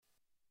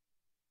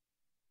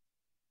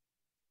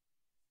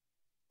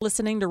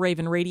Listening to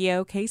Raven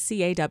Radio,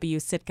 KCAW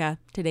Sitka.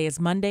 Today is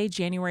Monday,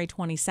 January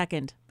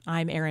 22nd.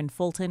 I'm Erin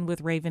Fulton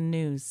with Raven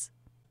News.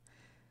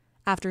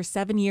 After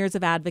 7 years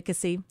of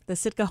advocacy, the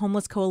Sitka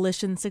Homeless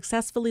Coalition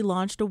successfully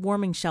launched a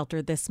warming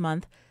shelter this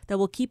month that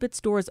will keep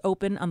its doors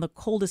open on the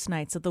coldest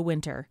nights of the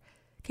winter.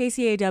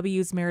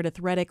 KCAW's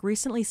Meredith Reddick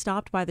recently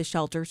stopped by the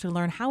shelter to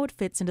learn how it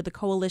fits into the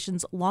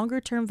coalition's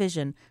longer-term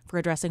vision for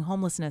addressing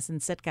homelessness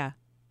in Sitka.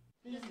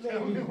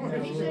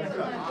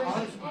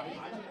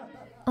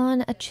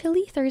 On a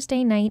chilly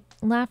Thursday night,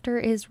 laughter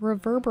is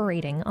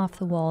reverberating off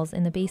the walls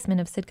in the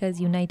basement of Sitka's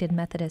United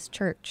Methodist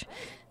Church.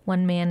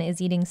 One man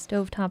is eating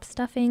stovetop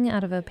stuffing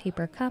out of a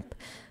paper cup.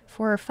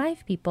 4 or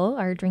 5 people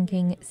are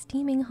drinking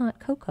steaming hot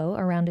cocoa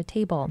around a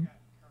table.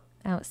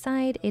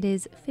 Outside, it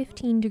is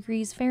 15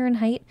 degrees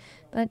Fahrenheit,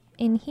 but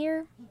in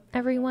here,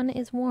 everyone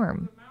is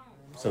warm.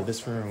 So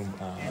this room,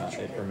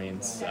 it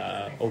remains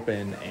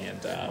open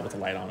and with the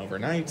light on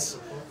overnight.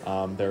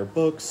 There are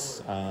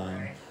books,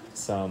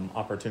 some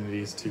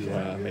opportunities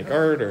to make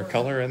art or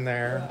color in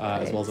there,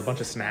 as well as a bunch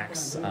of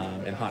snacks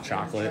and hot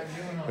chocolate,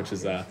 which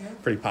is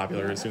pretty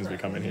popular. As soon as we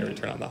come in here, we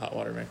turn on the hot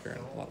water maker,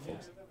 and a lot of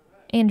folks.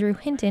 Andrew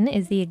Hinton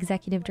is the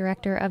executive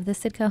director of the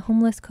Sitka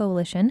Homeless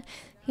Coalition.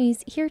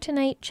 He's here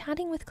tonight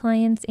chatting with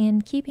clients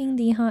and keeping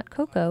the hot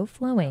cocoa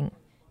flowing.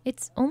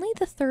 It's only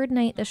the 3rd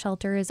night the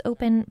shelter is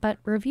open, but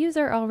reviews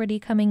are already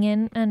coming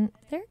in, and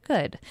they're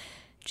good.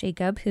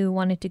 Jacob, who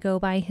wanted to go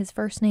by his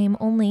first name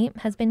only,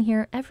 has been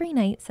here every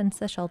night since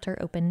the shelter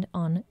opened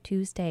on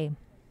Tuesday.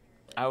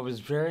 I was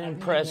very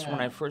impressed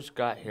when I first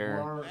got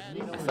here.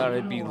 I thought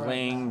I'd be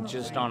laying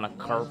just on a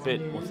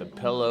carpet with a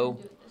pillow,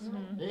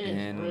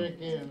 and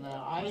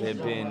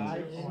they've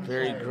been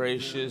very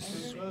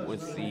gracious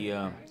with the...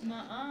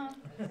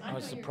 I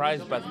was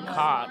surprised by the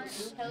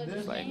cots.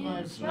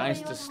 It's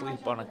nice to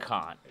sleep on a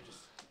cot.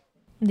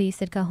 The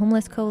Sitka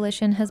Homeless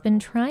Coalition has been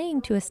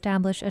trying to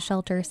establish a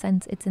shelter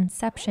since its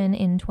inception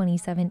in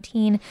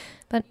 2017,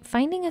 but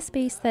finding a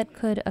space that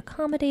could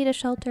accommodate a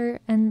shelter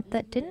and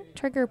that didn't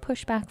trigger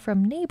pushback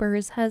from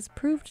neighbors has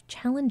proved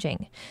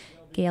challenging.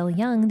 Gail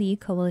Young, the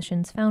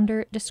coalition's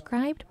founder,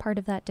 described part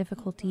of that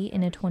difficulty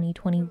in a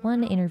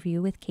 2021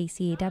 interview with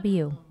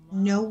KCAW.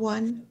 No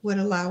one would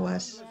allow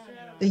us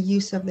the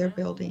use of their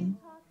building.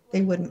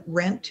 They wouldn't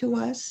rent to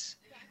us.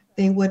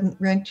 They wouldn't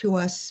rent to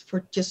us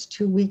for just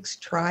 2 weeks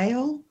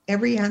trial.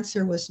 Every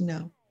answer was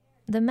no.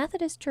 The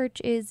Methodist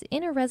Church is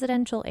in a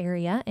residential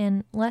area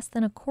and less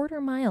than a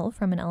quarter mile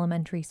from an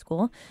elementary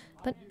school,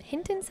 but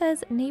Hinton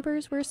says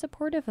neighbors were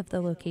supportive of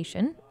the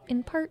location,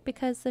 in part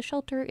because the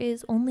shelter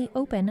is only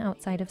open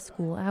outside of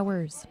school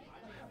hours.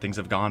 Things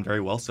have gone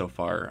very well so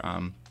far.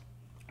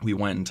 We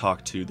went and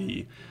talked to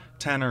the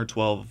 10 or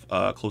 12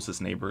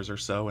 closest neighbors or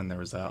so, and there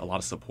was a lot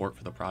of support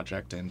for the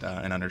project and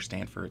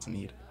understand for its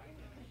need.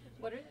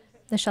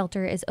 The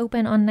shelter is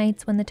open on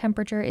nights when the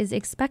temperature is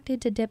expected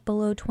to dip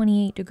below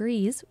 28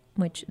 degrees,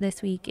 which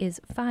this week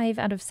is 5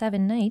 out of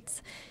 7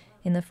 nights.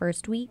 In the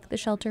first week, the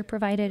shelter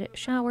provided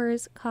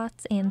showers,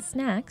 cots, and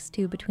snacks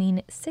to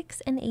between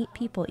 6 and 8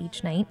 people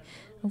each night,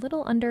 a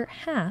little under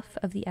half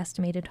of the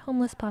estimated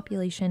homeless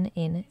population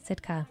in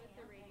Sitka.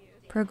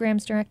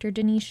 Programs Director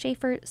Denise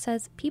Schaefer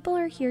says people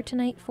are here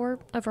tonight for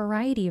a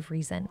variety of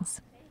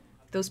reasons.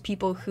 Those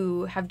people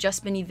who have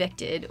just been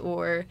evicted,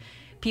 or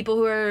people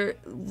who are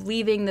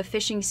leaving the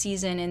fishing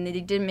season and they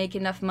didn't make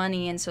enough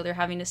money and so they're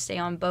having to stay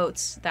on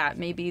boats that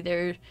maybe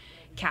their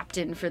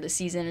captain for the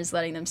season is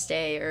letting them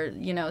stay,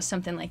 or,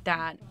 something like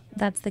that.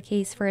 That's the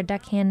case for a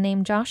deckhand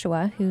named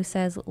Joshua, who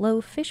says low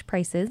fish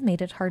prices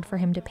made it hard for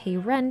him to pay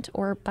rent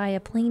or buy a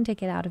plane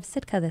ticket out of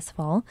Sitka this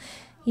fall.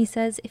 He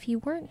says if he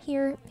weren't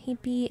here,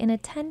 he'd be in a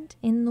tent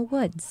in the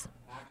woods.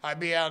 I'd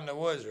be out in the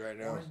woods right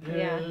now.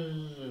 Yeah.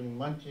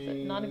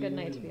 Not a good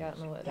night to be out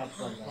in the woods.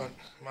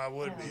 I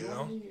would be,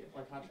 though.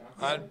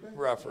 I'd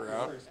rough her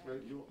out.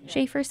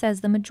 Schaefer says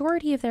the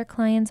majority of their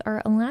clients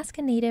are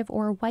Alaska Native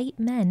or white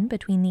men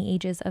between the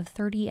ages of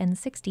 30 and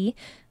 60,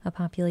 a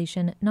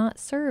population not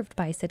served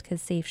by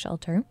Sitka's Safe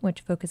Shelter,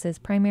 which focuses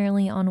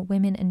primarily on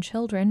women and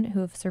children who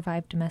have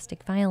survived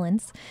domestic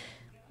violence.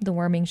 The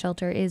warming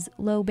shelter is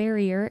low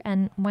barrier,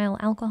 and while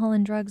alcohol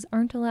and drugs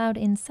aren't allowed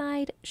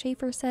inside,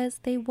 Schaefer says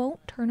they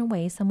won't turn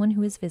away someone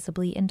who is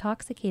visibly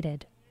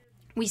intoxicated.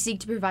 We seek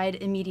to provide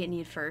immediate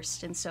need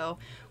first, and so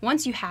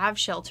once you have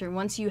shelter,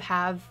 once you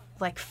have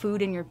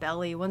food in your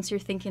belly, once you're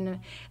thinking,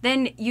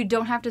 then you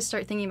don't have to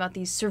start thinking about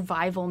these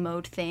survival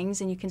mode things,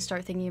 and you can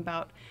start thinking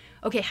about,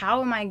 okay, how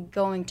am I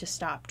going to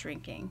stop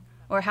drinking?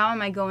 Or how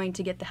am I going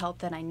to get the help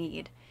that I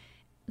need?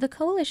 The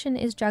coalition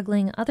is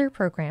juggling other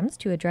programs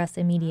to address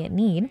immediate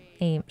need,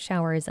 a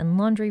showers and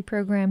laundry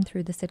program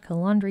through the Sitka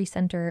Laundry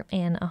Center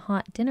and a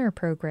hot dinner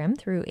program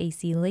through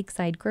AC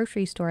Lakeside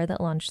Grocery Store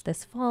that launched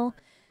this fall.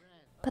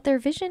 But their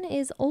vision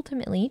is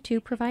ultimately to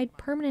provide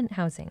permanent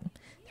housing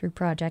through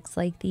projects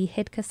like the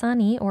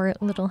Hitkasani or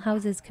Little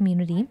Houses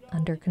community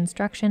under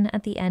construction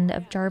at the end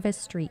of Jarvis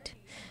Street.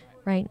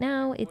 Right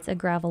now, it's a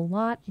gravel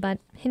lot, but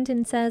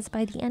Hinton says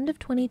by the end of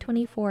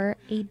 2024,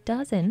 a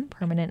dozen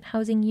permanent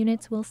housing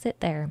units will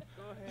sit there.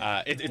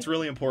 It's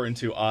really important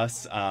to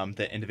us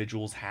that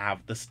individuals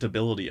have the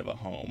stability of a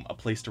home, a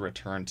place to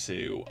return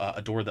to,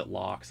 a door that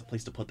locks, a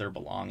place to put their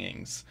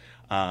belongings,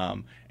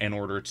 in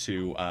order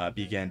to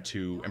begin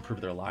to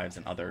improve their lives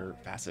in other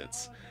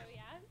facets.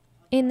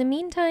 In the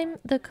meantime,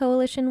 the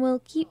coalition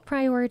will keep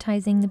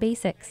prioritizing the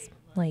basics,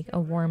 like a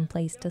warm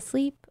place to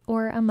sleep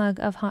or a mug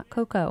of hot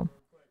cocoa.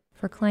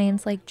 For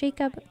clients like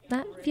Jacob,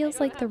 that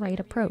feels like the right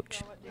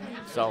approach.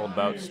 It's all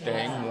about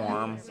staying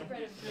warm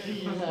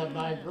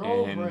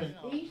and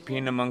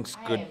being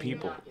amongst good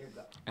people,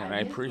 and I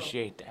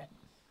appreciate that.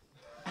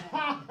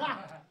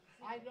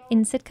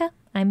 In Sitka,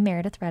 I'm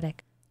Meredith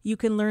Reddick. You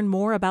can learn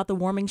more about the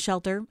warming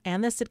shelter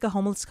and the Sitka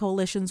Homeless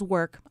Coalition's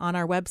work on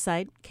our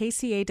website,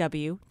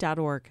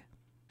 kcaw.org.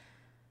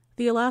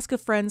 The Alaska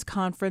Friends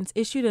Conference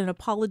issued an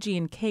apology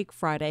and cake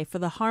Friday for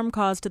the harm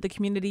caused to the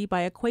community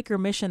by a Quaker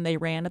mission they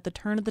ran at the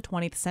turn of the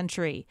 20th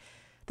century.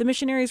 The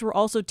missionaries were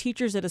also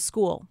teachers at a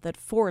school that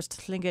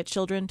forced Tlingit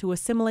children to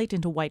assimilate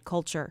into white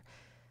culture.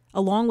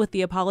 Along with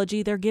the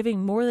apology, they're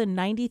giving more than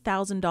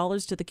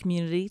 $90,000 to the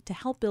community to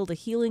help build a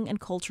healing and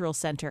cultural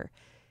center.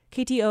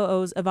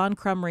 KTOO's Yvonne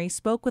Crumry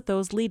spoke with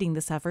those leading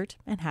this effort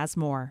and has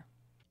more.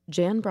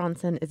 Jan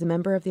Bronson is a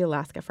member of the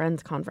Alaska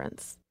Friends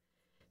Conference.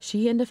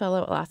 She and a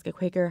fellow Alaska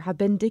Quaker have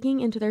been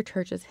digging into their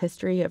church's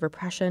history of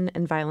repression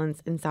and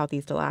violence in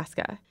Southeast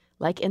Alaska,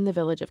 like in the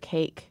village of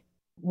Cake.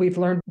 We've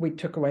learned we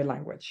took away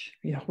language.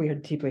 We are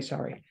deeply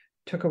sorry.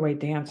 Took away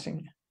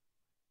dancing.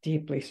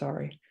 Deeply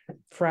sorry.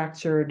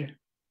 Fractured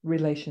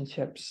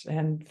relationships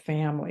and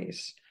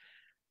families.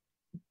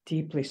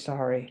 Deeply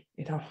sorry.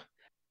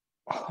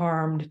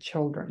 Harmed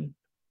children.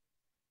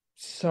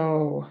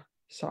 So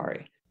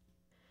sorry.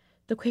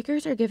 The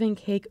Quakers are giving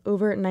Cake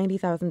over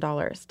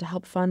 $90,000 to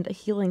help fund a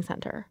healing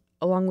center,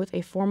 along with a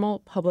formal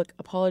public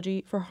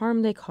apology for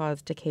harm they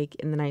caused to Cake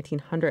in the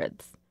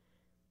 1900s.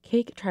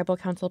 Cake Tribal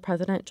Council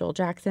President Joel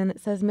Jackson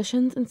says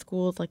missions and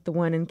schools like the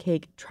one in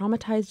Cake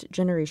traumatized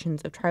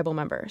generations of tribal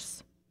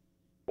members.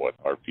 What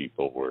our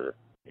people were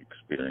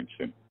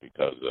experiencing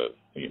because of,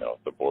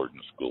 the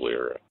boarding school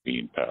era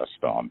being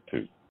passed on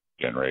to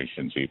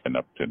generations even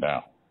up to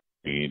now,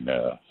 being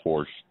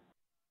forced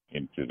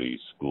into these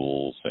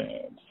schools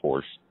and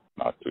forced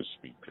not to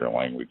speak their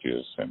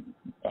languages and,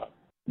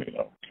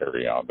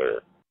 carry on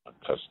their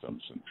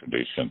customs and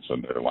traditions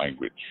and their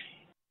language.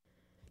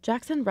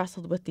 Jackson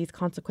wrestled with these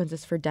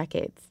consequences for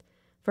decades,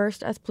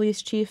 first as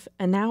police chief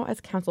and now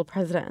as council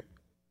president.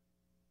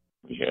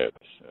 We had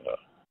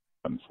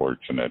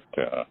unfortunate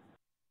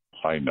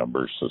high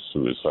numbers of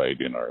suicide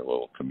in our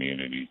little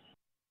community.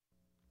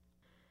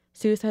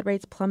 Suicide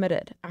rates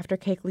plummeted after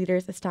Cake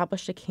leaders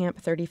established a camp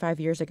 35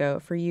 years ago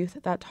for youth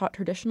that taught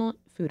traditional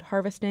food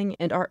harvesting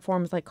and art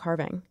forms like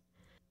carving.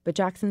 But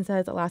Jackson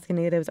says Alaska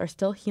Natives are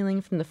still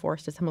healing from the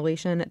forced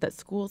assimilation that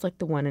schools like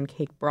the one in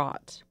Cake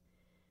brought.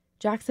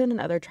 Jackson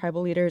and other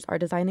tribal leaders are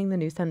designing the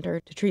new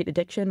center to treat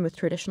addiction with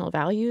traditional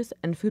values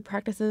and food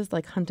practices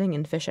like hunting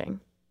and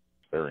fishing.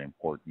 It's very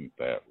important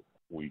that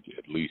we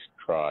at least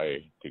try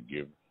to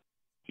give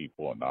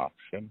people an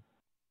option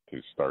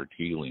to start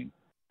healing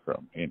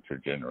from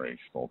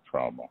intergenerational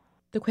trauma.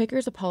 The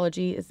Quakers'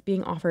 apology is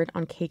being offered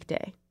on Cake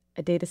Day,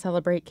 a day to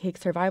celebrate Cake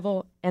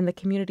survival and the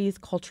community's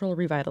cultural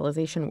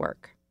revitalization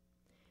work.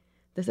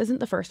 This isn't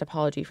the first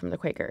apology from the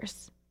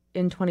Quakers.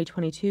 In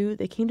 2022,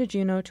 they came to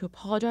Juneau to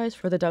apologize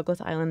for the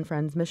Douglas Island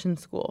Friends Mission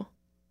School.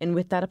 And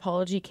with that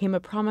apology came a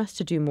promise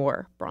to do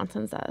more,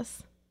 Bronson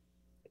says.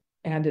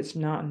 And it's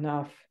not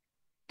enough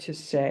to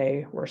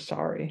say we're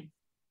sorry.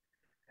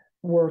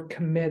 We're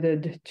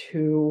committed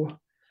to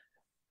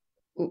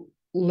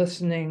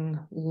listening,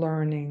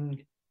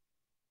 learning,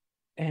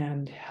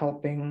 and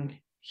helping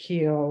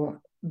heal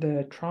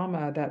the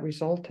trauma that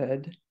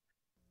resulted.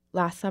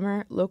 Last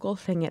summer, local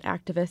Tlingit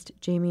activist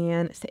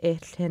Jamie-Ann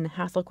Se'etlin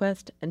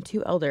Hasselquist and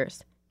two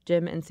elders,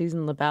 Jim and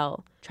Susan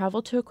LaBelle,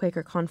 traveled to a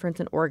Quaker conference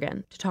in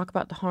Oregon to talk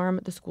about the harm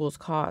the schools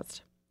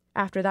caused.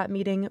 After that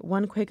meeting,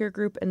 one Quaker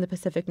group in the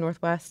Pacific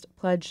Northwest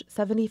pledged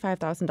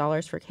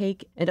 $75,000 for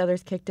Cake, and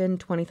others kicked in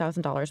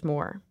 $20,000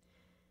 more.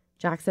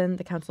 Jackson,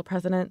 the council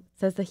president,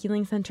 says the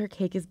healing center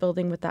Cake is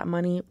building with that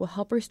money will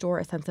help restore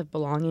a sense of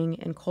belonging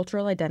and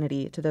cultural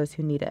identity to those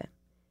who need it.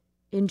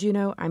 In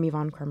Juneau, I'm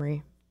Yvonne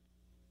Crumry.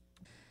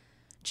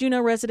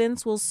 Juneau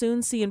residents will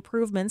soon see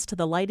improvements to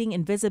the lighting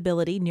and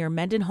visibility near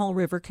Mendenhall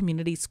River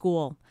Community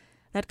School.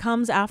 That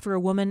comes after a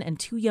woman and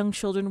two young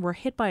children were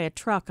hit by a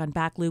truck on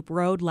Back Loop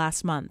Road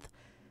last month.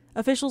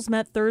 Officials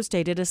met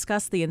Thursday to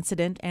discuss the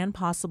incident and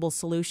possible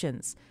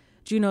solutions.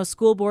 Juneau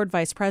School Board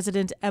Vice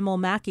President Emil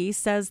Mackey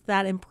says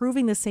that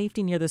improving the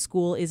safety near the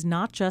school is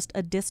not just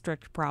a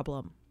district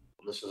problem.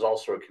 This is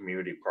also a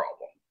community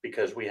problem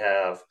because we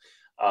have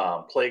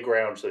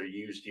playgrounds that are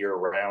used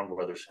year-round,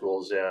 whether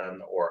school's in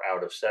or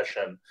out of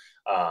session.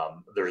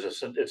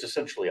 It's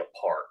essentially a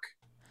park.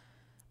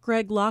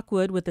 Greg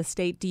Lockwood with the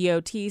state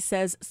DOT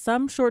says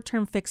some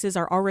short-term fixes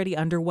are already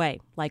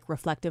underway, like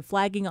reflective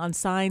flagging on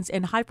signs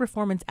and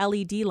high-performance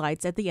LED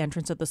lights at the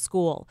entrance of the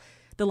school.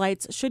 The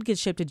lights should get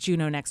shipped to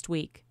Juneau next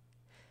week.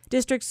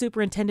 District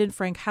Superintendent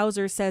Frank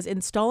Hauser says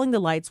installing the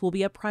lights will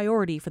be a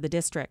priority for the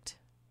district.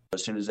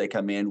 As soon as they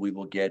come in, we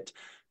will get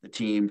the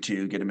team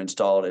to get them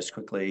installed as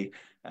quickly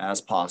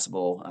as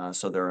possible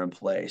so they're in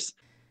place.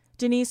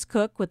 Denise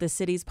Cook with the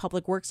city's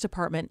Public Works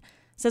Department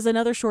says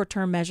another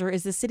short-term measure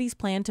is the city's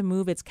plan to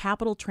move its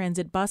Capital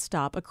Transit bus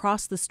stop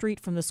across the street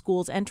from the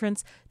school's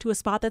entrance to a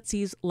spot that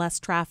sees less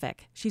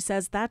traffic. She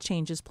says that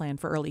change is planned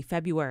for early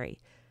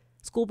February.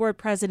 School Board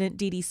President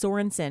Dee Dee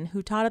Sorensen,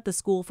 who taught at the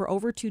school for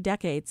over 2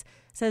 decades,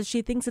 says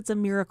she thinks it's a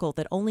miracle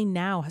that only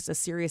now has a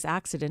serious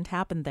accident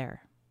happened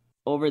there.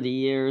 Over the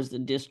years, the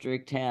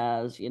district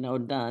has,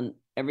 done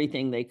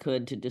everything they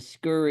could to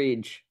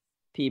discourage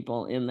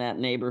people in that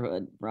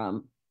neighborhood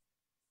from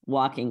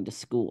walking to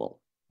school.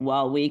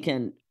 While we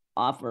can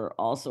offer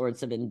all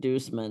sorts of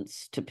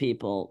inducements to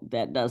people,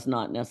 that does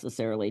not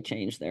necessarily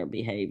change their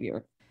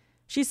behavior.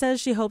 She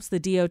says she hopes the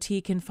DOT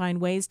can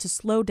find ways to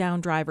slow down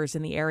drivers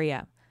in the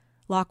area.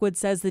 Lockwood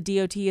says the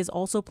DOT is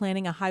also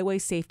planning a highway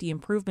safety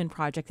improvement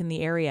project in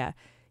the area.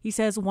 He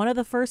says one of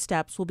the first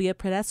steps will be a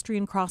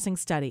pedestrian crossing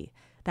study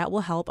that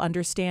will help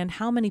understand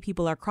how many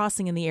people are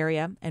crossing in the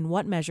area and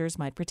what measures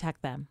might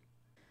protect them.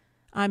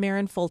 I'm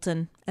Erin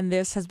Fulton, and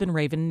this has been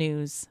Raven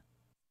News.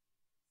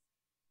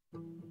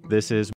 This is